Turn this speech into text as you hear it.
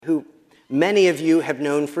many of you have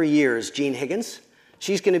known for years, Jean Higgins.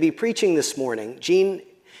 She's going to be preaching this morning. Jean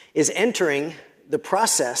is entering the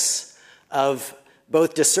process of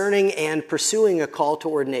both discerning and pursuing a call to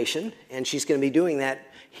ordination, and she's going to be doing that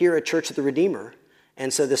here at Church of the Redeemer.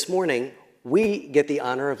 And so this morning, we get the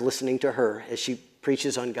honor of listening to her as she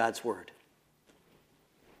preaches on God's Word.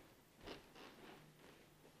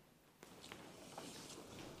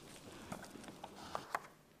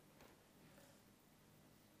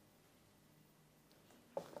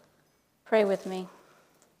 Pray with me.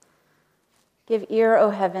 Give ear,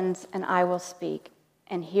 O heavens, and I will speak,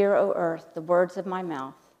 and hear, O earth, the words of my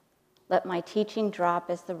mouth. Let my teaching drop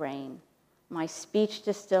as the rain, my speech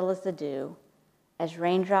distill as the dew, as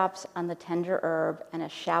raindrops on the tender herb and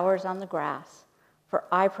as showers on the grass. For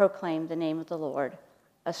I proclaim the name of the Lord.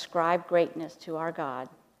 Ascribe greatness to our God.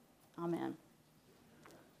 Amen.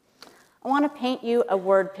 I want to paint you a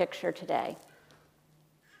word picture today.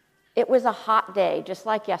 It was a hot day, just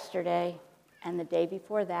like yesterday, and the day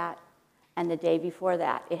before that, and the day before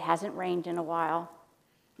that. It hasn't rained in a while,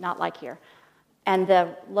 not like here. And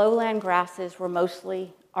the lowland grasses were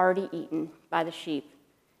mostly already eaten by the sheep.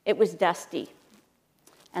 It was dusty,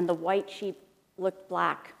 and the white sheep looked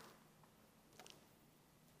black.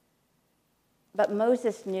 But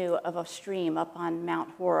Moses knew of a stream up on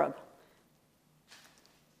Mount Horeb.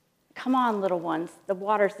 Come on, little ones, the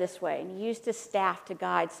water's this way. And he used his staff to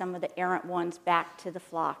guide some of the errant ones back to the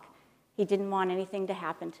flock. He didn't want anything to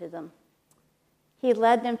happen to them. He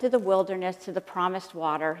led them to the wilderness, to the promised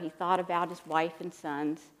water. He thought about his wife and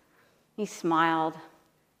sons. He smiled.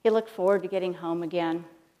 He looked forward to getting home again.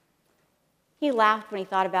 He laughed when he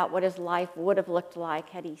thought about what his life would have looked like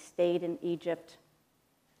had he stayed in Egypt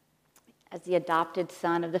as the adopted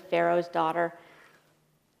son of the Pharaoh's daughter.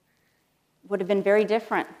 Would have been very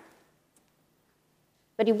different.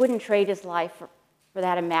 But he wouldn't trade his life for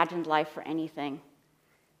that imagined life for anything.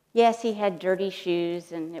 Yes, he had dirty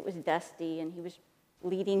shoes, and it was dusty, and he was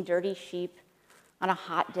leading dirty sheep on a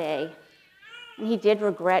hot day. And he did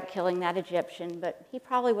regret killing that Egyptian, but he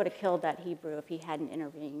probably would have killed that Hebrew if he hadn't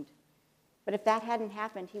intervened. But if that hadn't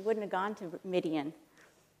happened, he wouldn't have gone to Midian,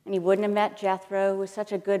 and he wouldn't have met Jethro, who was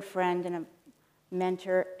such a good friend and a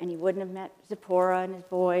mentor, and he wouldn't have met Zipporah and his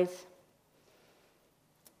boys.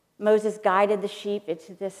 Moses guided the sheep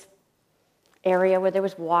into this area where there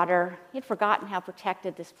was water. He'd forgotten how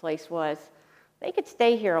protected this place was. They could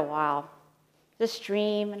stay here a while. The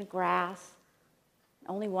stream and grass,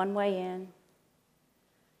 only one way in.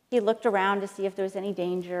 He looked around to see if there was any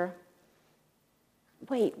danger.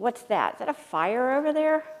 Wait, what's that? Is that a fire over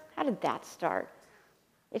there? How did that start?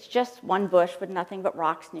 It's just one bush with nothing but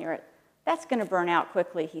rocks near it. That's going to burn out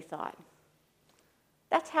quickly, he thought.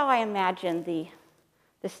 That's how I imagine the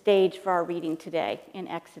stage for our reading today in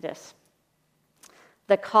Exodus.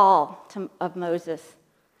 The call of Moses.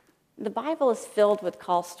 The Bible is filled with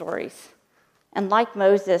call stories. And like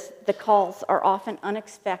Moses, the calls are often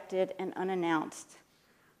unexpected and unannounced.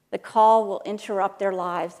 The call will interrupt their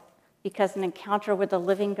lives because an encounter with the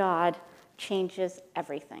living God changes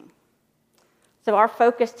everything. So our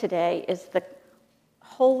focus today is the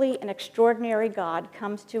holy and extraordinary God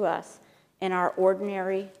comes to us in our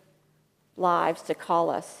ordinary lives to call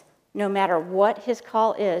us. No matter what his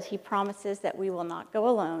call is, he promises that we will not go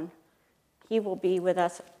alone. He will be with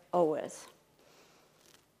us always.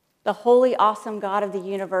 The holy, awesome God of the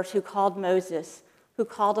universe who called Moses, who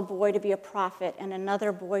called a boy to be a prophet and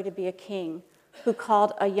another boy to be a king, who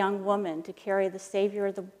called a young woman to carry the Savior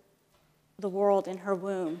of the world in her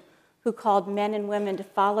womb, who called men and women to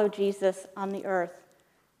follow Jesus on the earth,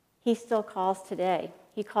 he still calls today.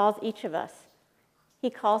 He calls each of us. He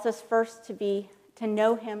calls us first to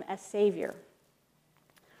know him as Savior.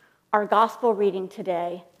 Our gospel reading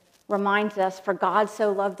today reminds us, for God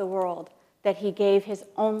so loved the world that he gave his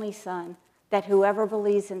only Son, that whoever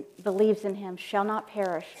believes in him shall not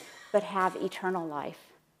perish, but have eternal life.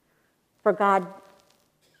 For God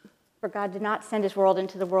did not send his world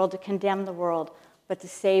into the world to condemn the world, but to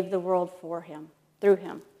save the world through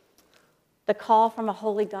him. The call from a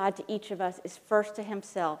holy God to each of us is first to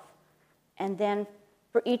himself, and then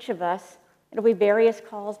for each of us, it'll be various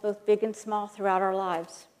calls, both big and small, throughout our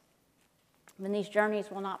lives. And these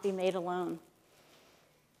journeys will not be made alone.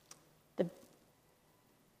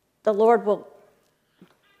 The Lord will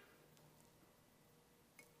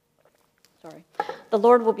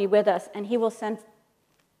be with us, and he will send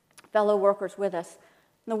fellow workers with us.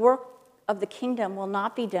 And the work of the kingdom will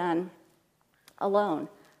not be done alone.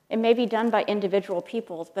 It may be done by individual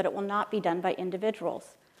peoples, but it will not be done by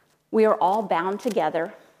individuals. We are all bound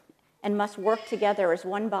together and must work together as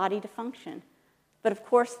one body to function. But of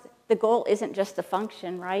course, the goal isn't just to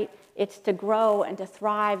function, right? It's to grow and to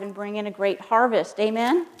thrive and bring in a great harvest.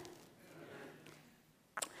 Amen?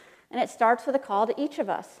 And it starts with a call to each of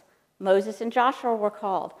us. Moses and Joshua were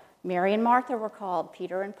called. Mary and Martha were called.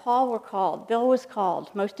 Peter and Paul were called. Bill was called.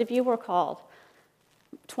 Most of you were called.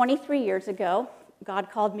 23 years ago,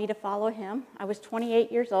 God called me to follow him. I was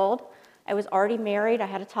 28 years old. I was already married. I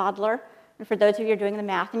had a toddler. And for those of you who are doing the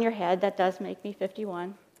math in your head, that does make me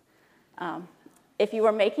 51. If you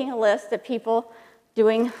were making a list of people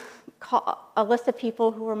a list of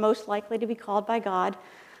people who were most likely to be called by God,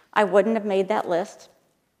 I wouldn't have made that list.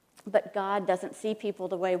 But God doesn't see people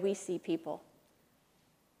the way we see people.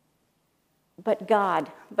 But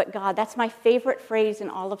God, that's my favorite phrase in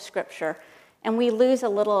all of Scripture. And we lose a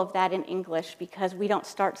little of that in English because we don't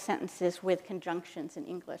start sentences with conjunctions in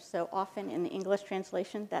English. So often in the English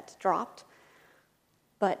translation, that's dropped.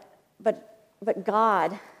 But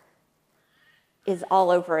God is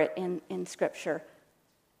all over it in Scripture.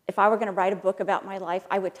 If I were going to write a book about my life,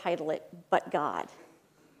 I would title it, But God.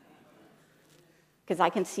 Because I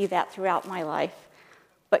can see that throughout my life.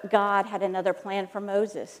 But God had another plan for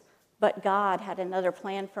Moses. But God had another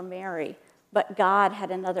plan for Mary. But God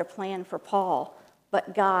had another plan for Paul.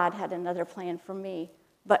 But God had another plan for me.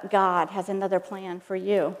 But God has another plan for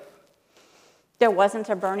you. There wasn't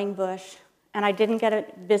a burning bush, and I didn't get a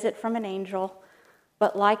visit from an angel.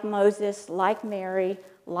 But like Moses, like Mary,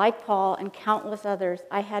 like Paul, and countless others,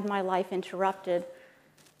 I had my life interrupted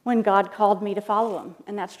when God called me to follow him.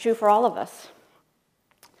 And that's true for all of us.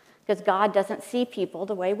 Because God doesn't see people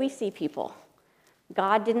the way we see people.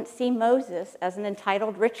 God didn't see Moses as an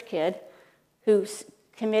entitled rich kid who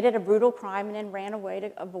committed a brutal crime and then ran away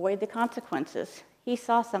to avoid the consequences. He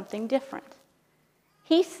saw something different.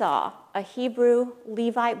 He saw a Hebrew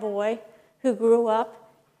Levite boy who grew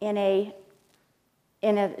up in a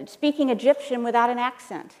speaking Egyptian without an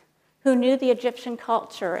accent, who knew the Egyptian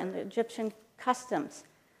culture and the Egyptian customs,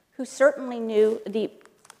 who certainly knew the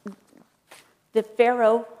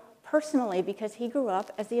Pharaoh personally because he grew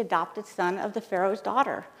up as the adopted son of the Pharaoh's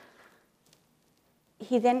daughter.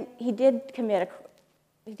 He did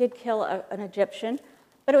kill an Egyptian,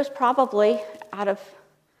 but it was probably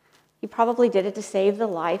he probably did it to save the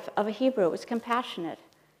life of a Hebrew. It was compassionate.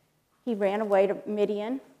 He ran away to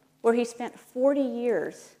Midian, where he spent 40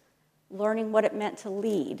 years learning what it meant to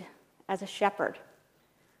lead as a shepherd.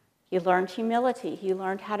 He learned humility. He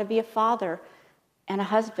learned how to be a father and a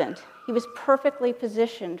husband. He was perfectly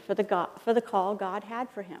positioned for the call God had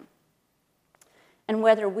for him. And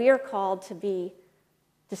whether we are called to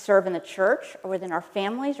serve in the church or within our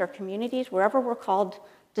families or communities, wherever we're called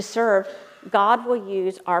to serve, God will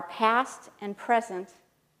use our past and present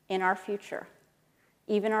in our future.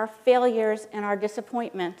 Even our failures and our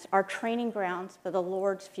disappointments are training grounds for the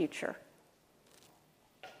Lord's future.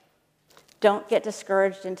 Don't get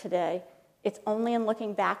discouraged in today. It's only in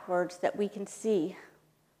looking backwards that we can see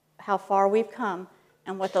how far we've come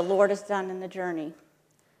and what the Lord has done in the journey.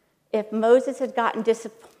 If Moses had gotten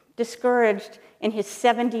discouraged in his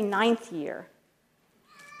 79th year,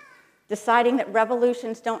 deciding that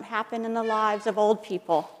revolutions don't happen in the lives of old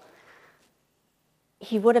people,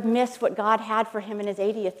 he would have missed what God had for him in his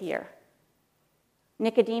 80th year.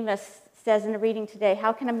 Nicodemus says in the reading today,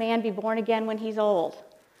 how can a man be born again when he's old?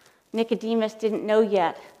 Nicodemus didn't know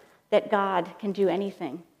yet that God can do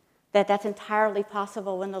anything, that that's entirely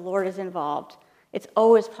possible when the Lord is involved. It's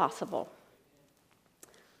always possible.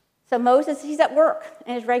 So Moses, he's at work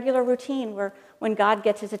in his regular routine when God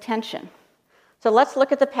gets his attention. So let's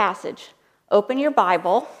look at the passage. Open your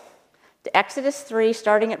Bible to Exodus 3,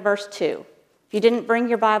 starting at verse 2. If you didn't bring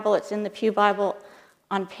your Bible, it's in the Pew Bible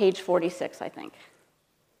on page 46, I think.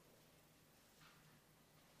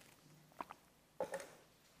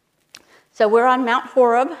 So we're on Mount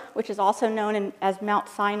Horeb, which is also known as Mount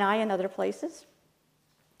Sinai in other places.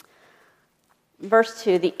 Verse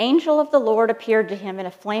 2, the angel of the Lord appeared to him in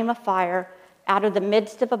a flame of fire out of the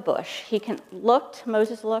midst of a bush.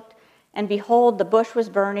 Moses looked, and behold, the bush was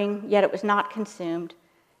burning, yet it was not consumed.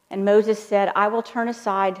 And Moses said, I will turn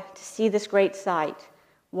aside to see this great sight,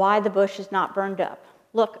 why the bush is not burned up.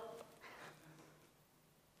 Look,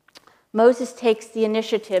 God takes the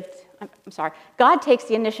initiative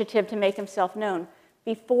to make himself known.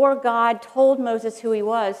 Before God told Moses who he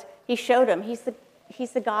was, he showed him.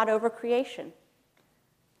 He's the God over creation.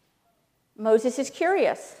 Moses is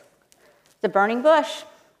curious. The burning bush,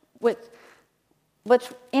 which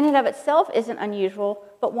in and of itself isn't unusual,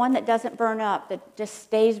 but one that doesn't burn up, that just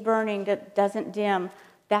stays burning, that doesn't dim,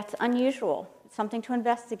 that's unusual. It's something to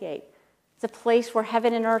investigate. It's a place where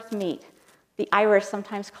heaven and earth meet. The Irish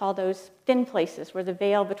sometimes call those thin places where the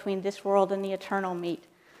veil between this world and the eternal meet.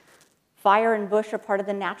 Fire and bush are part of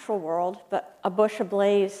the natural world, but a bush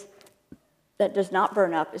ablaze that does not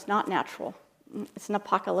burn up is not natural. It's an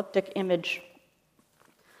apocalyptic image.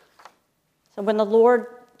 So when the Lord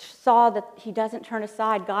saw that he doesn't turn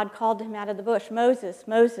aside, God called him out of the bush, "Moses,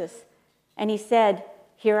 Moses." And he said,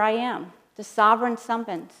 "Here I am." The sovereign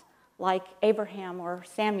summons, like Abraham or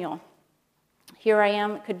Samuel. Here I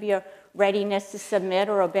am. It could be a readiness to submit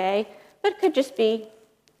or obey, but it could just be,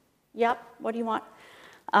 "Yep, what do you want?"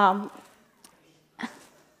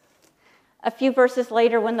 A few verses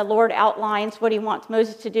later, when the Lord outlines what he wants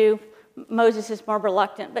Moses to do, Moses is more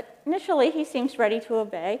reluctant, but initially he seems ready to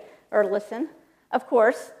obey or listen. Of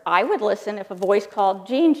course, I would listen if a voice called,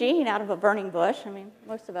 "Gene, Gene," out of a burning bush. I mean,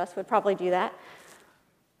 most of us would probably do that.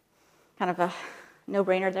 Kind of a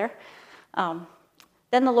no-brainer there.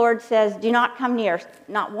 Then the Lord says, "Do not come near.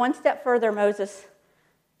 Not one step further, Moses.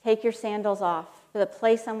 Take your sandals off, for the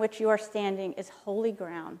place on which you are standing is holy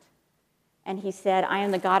ground." And he said, "I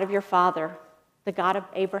am the God of your father, the God of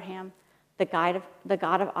Abraham, the God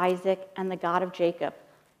of Isaac, and the God of Jacob."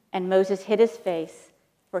 And Moses hid his face,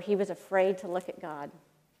 for he was afraid to look at God.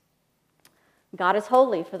 God is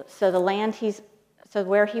holy, so the land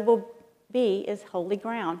where he will be is holy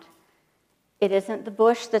ground. It isn't the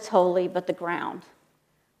bush that's holy, but the ground.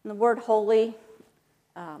 And the word holy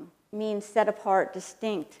means set apart,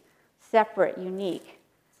 distinct, separate, unique.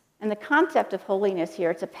 And the concept of holiness here,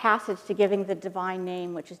 it's a passage to giving the divine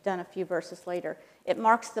name, which is done a few verses later. It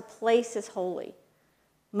marks the place as holy.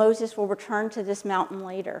 Moses will return to this mountain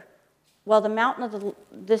later. Well,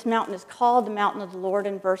 this mountain is called the mountain of the Lord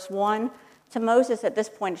in verse 1. To Moses at this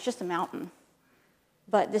point, it's just a mountain.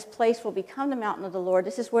 But this place will become the mountain of the Lord.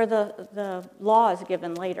 This is where the law is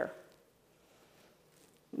given later.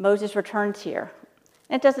 Moses returns here.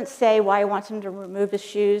 And it doesn't say why he wants him to remove his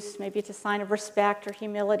shoes. Maybe it's a sign of respect or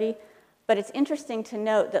humility. But it's interesting to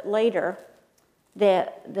note that later,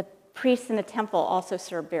 the priests in the temple also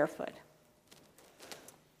served barefoot.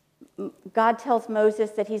 God tells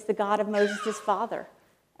Moses that he's the God of Moses' father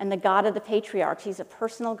and the God of the patriarchs. He's a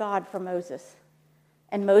personal God for Moses.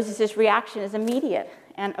 And Moses' reaction is immediate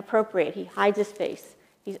and appropriate. He hides his face.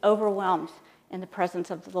 He's overwhelmed in the presence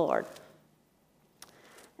of the Lord.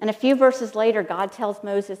 And a few verses later, God tells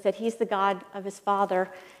Moses that he's the God of his father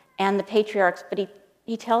and the patriarchs, but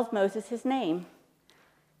he tells Moses his name.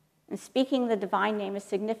 And speaking the divine name is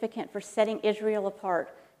significant for setting Israel apart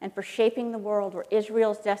and for shaping the world where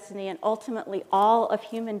Israel's destiny and ultimately all of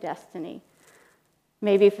human destiny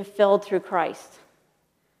may be fulfilled through Christ.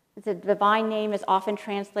 The divine name is often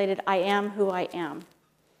translated, "I am who I am."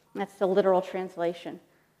 That's the literal translation.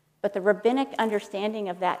 But the rabbinic understanding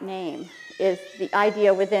of that name is the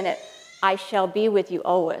idea within it, "I shall be with you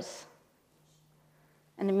always."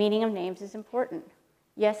 And the meaning of names is important.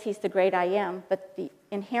 Yes, he's the great I am, but the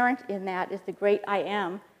inherent in that is the great I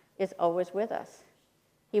am is always with us.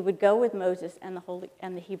 He would go with Moses and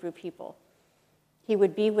the Hebrew people. He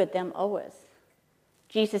would be with them always.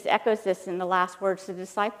 Jesus echoes this in the last words to the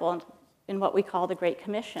disciple in what we call the Great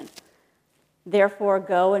Commission. "Therefore,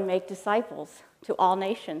 go and make disciples to all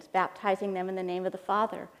nations, baptizing them in the name of the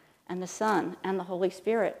Father and the Son and the Holy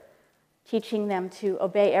Spirit, teaching them to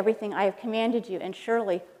obey everything I have commanded you, and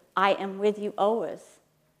surely I am with you always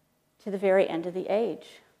to the very end of the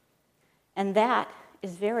age." And that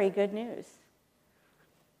is very good news.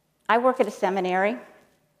 I work at a seminary.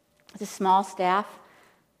 It's a small staff,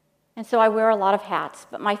 and so I wear a lot of hats.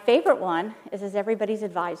 But my favorite one is as everybody's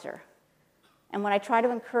advisor. And when I try to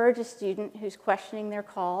encourage a student who's questioning their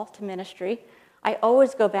call to ministry, I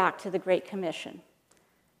always go back to the Great Commission.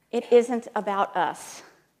 It isn't about us.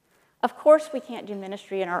 Of course, we can't do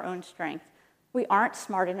ministry in our own strength. We aren't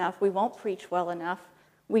smart enough. We won't preach well enough.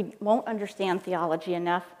 We won't understand theology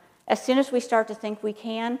enough. As soon as we start to think we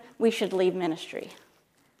can, we should leave ministry.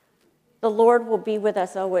 The Lord will be with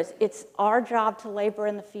us always. It's our job to labor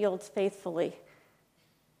in the fields faithfully.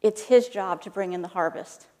 It's his job to bring in the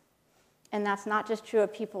harvest. And that's not just true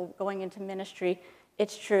of people going into ministry.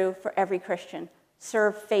 It's true for every Christian.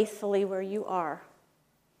 Serve faithfully where you are.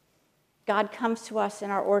 God comes to us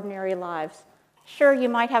in our ordinary lives. Sure, you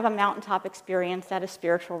might have a mountaintop experience at a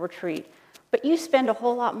spiritual retreat, but you spend a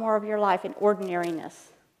whole lot more of your life in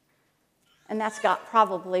ordinariness. And that's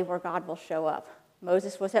probably where God will show up.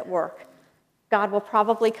 Moses was at work. God will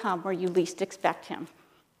probably come where you least expect him.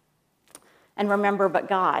 And remember, but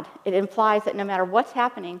God, it implies that no matter what's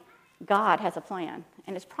happening, God has a plan,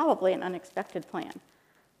 and it's probably an unexpected plan.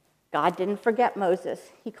 God didn't forget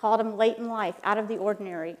Moses. He called him late in life, out of the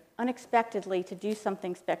ordinary, unexpectedly to do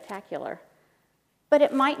something spectacular. But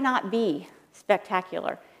it might not be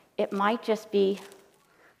spectacular. It might just be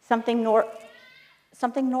something normal,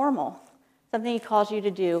 something he calls you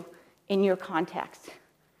to do in your context.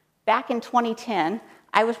 Back in 2010,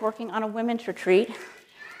 I was working on a women's retreat,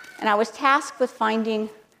 and I was tasked with finding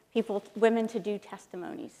women to do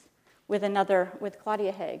testimonies with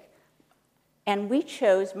Claudia Haig. And we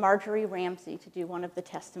chose Marjorie Ramsey to do one of the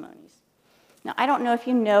testimonies. Now, I don't know if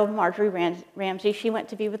you know Marjorie Ramsey. She went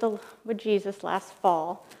to be with Jesus last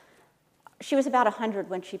fall. She was about 100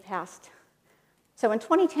 when she passed. So in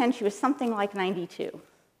 2010, she was something like 92.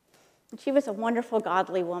 And she was a wonderful,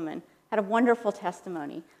 godly woman, had a wonderful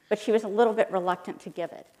testimony, but she was a little bit reluctant to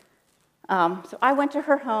give it. So I went to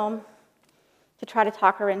her home to try to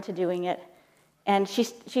talk her into doing it. And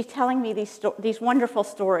she's telling me these wonderful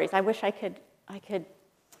stories. I wish I could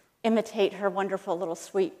imitate her wonderful little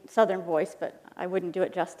sweet southern voice, but I wouldn't do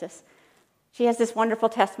it justice. She has this wonderful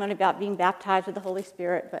testimony about being baptized with the Holy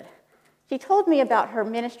Spirit, but she told me about her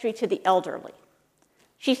ministry to the elderly.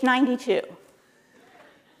 She's 92.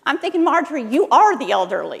 I'm thinking, Marjorie, you are the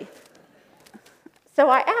elderly. So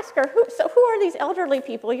I asked her, who are these elderly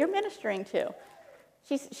people you're ministering to?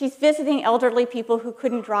 She's visiting elderly people who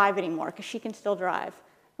couldn't drive anymore, because she can still drive,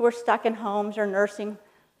 who are stuck in homes or nursing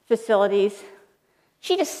facilities.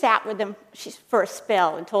 She just sat with them for a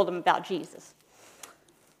spell and told them about Jesus.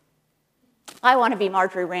 I want to be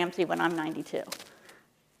Marjorie Ramsey when I'm 92.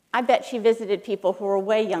 I bet she visited people who were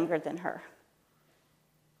way younger than her.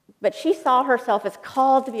 But she saw herself as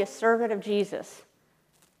called to be a servant of Jesus,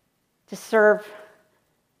 to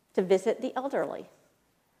visit the elderly.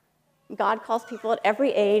 God calls people at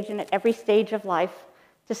every age and at every stage of life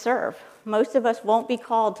to serve. Most of us won't be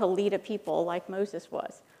called to lead a people like Moses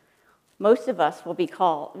was. Most of us will be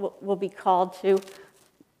called to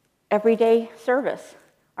everyday service.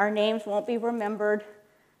 Our names won't be remembered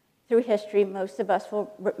through history. Most of us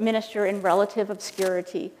will minister in relative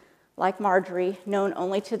obscurity, like Marjorie, known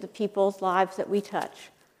only to the people's lives that we touch.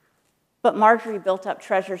 But Marjorie built up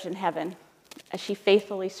treasures in heaven as she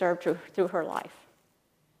faithfully served through her life.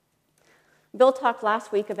 Bill talked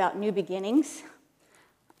last week about new beginnings.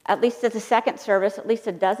 At least at the second service, at least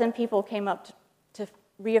a dozen people came up to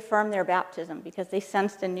reaffirm their baptism because they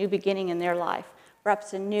sensed a new beginning in their life,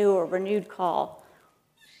 perhaps a new or renewed call.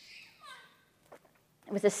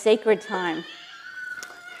 It was a sacred time.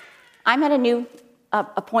 I'm at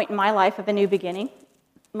a point in my life of a new beginning.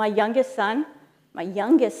 My youngest son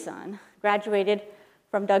graduated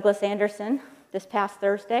from Douglas Anderson this past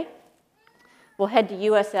Thursday. We'll head to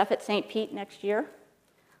USF at St. Pete next year,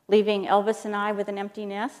 leaving Elvis and I with an empty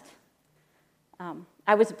nest.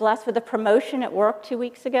 I was blessed with a promotion at work 2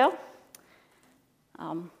 weeks ago.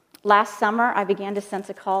 Last summer, I began to sense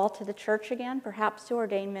a call to the church again, perhaps to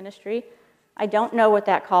ordain ministry. I don't know what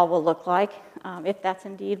that call will look like, if that's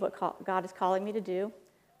indeed what God is calling me to do.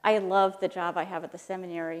 I love the job I have at the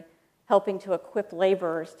seminary, helping to equip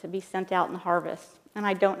laborers to be sent out in the harvest, and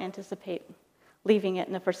I don't anticipate leaving it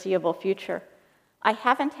in the foreseeable future. I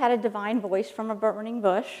haven't had a divine voice from a burning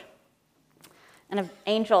bush, and an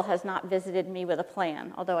angel has not visited me with a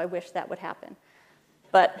plan, although I wish that would happen.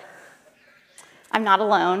 But I'm not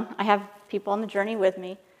alone. I have people on the journey with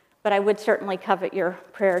me, but I would certainly covet your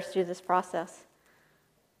prayers through this process.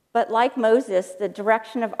 But like Moses, the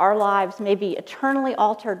direction of our lives may be eternally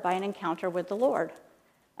altered by an encounter with the Lord,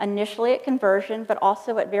 initially at conversion, but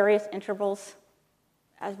also at various intervals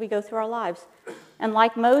as we go through our lives. And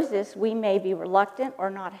like Moses, we may be reluctant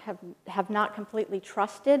or have not completely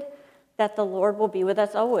trusted that the Lord will be with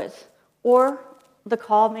us always, or the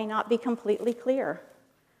call may not be completely clear.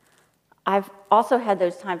 I've also had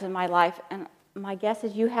those times in my life, and my guess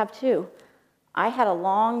is you have too. I had a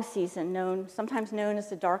long season sometimes known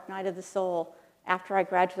as the dark night of the soul, after I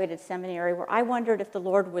graduated seminary, where I wondered if the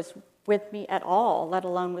Lord was with me at all, let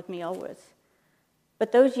alone with me always.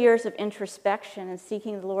 But those years of introspection and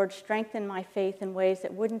seeking the Lord strengthened my faith in ways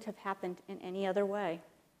that wouldn't have happened in any other way.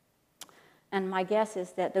 And my guess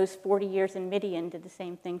is that those 40 years in Midian did the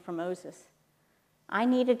same thing for Moses. I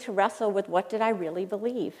needed to wrestle with, what did I really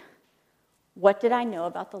believe? What did I know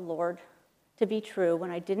about the Lord to be true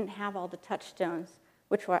when I didn't have all the touchstones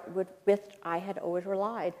with which I had always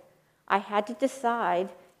relied? I had to decide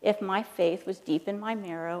if my faith was deep in my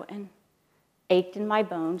marrow and ached in my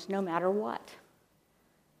bones no matter what.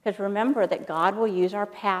 Because remember that God will use our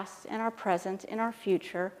past and our present and our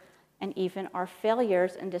future, and even our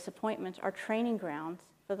failures and disappointments are training grounds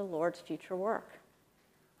for the Lord's future work.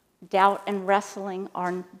 Doubt and wrestling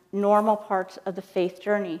are normal parts of the faith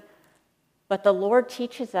journey, but the Lord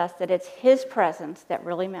teaches us that it's His presence that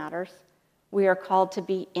really matters. We are called to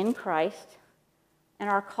be in Christ, and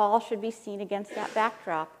our call should be seen against that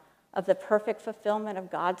backdrop of the perfect fulfillment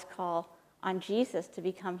of God's call on Jesus to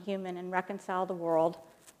become human and reconcile the world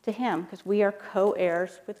to him, because we are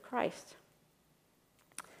co-heirs with Christ.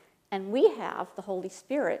 And we have the Holy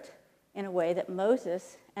Spirit in a way that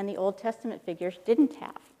Moses and the Old Testament figures didn't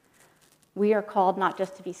have. We are called not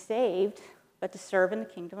just to be saved, but to serve in the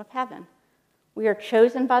kingdom of heaven. We are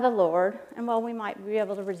chosen by the Lord, and while we might be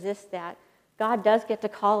able to resist that, God does get to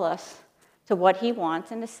call us to what he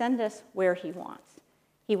wants and to send us where he wants.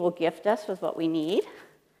 He will gift us with what we need,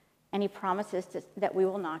 and he promises that we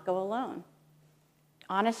will not go alone.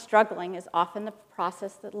 Honest struggling is often the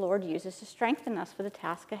process that the Lord uses to strengthen us for the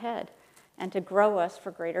task ahead and to grow us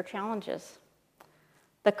for greater challenges.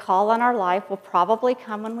 The call on our life will probably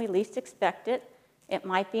come when we least expect it. It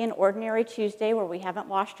might be an ordinary Tuesday where we haven't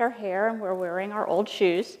washed our hair and we're wearing our old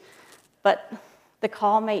shoes, but the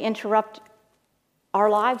call may interrupt our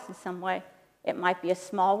lives in some way. It might be a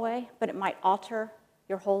small way, but it might alter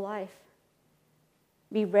your whole life.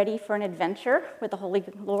 Be ready for an adventure with the Holy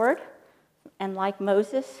Lord, and like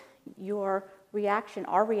Moses, our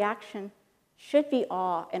reaction should be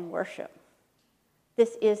awe and worship.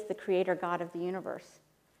 This is the Creator God of the universe,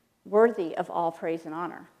 worthy of all praise and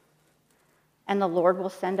honor. And the Lord will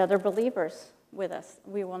send other believers with us.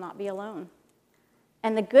 We will not be alone.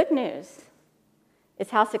 And the good news is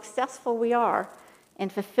how successful we are in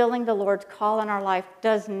fulfilling the Lord's call on our life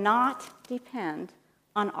does not depend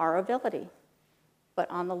on our ability, but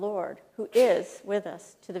on the Lord, who is with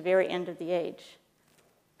us to the very end of the age.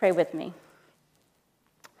 Pray with me.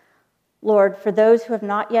 Lord, for those who have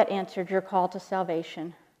not yet answered your call to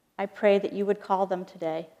salvation, I pray that you would call them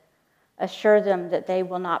today. Assure them that they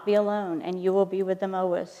will not be alone and you will be with them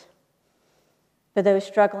always. For those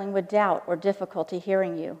struggling with doubt or difficulty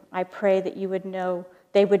hearing you, I pray that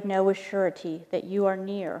they would know with surety that you are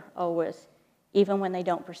near always, even when they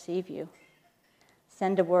don't perceive you.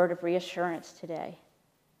 Send a word of reassurance today.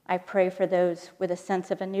 I pray for those with a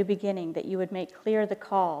sense of a new beginning that you would make clear the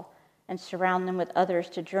call and surround them with others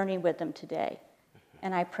to journey with them today.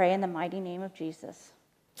 And I pray in the mighty name of Jesus.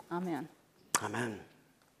 Amen. Amen.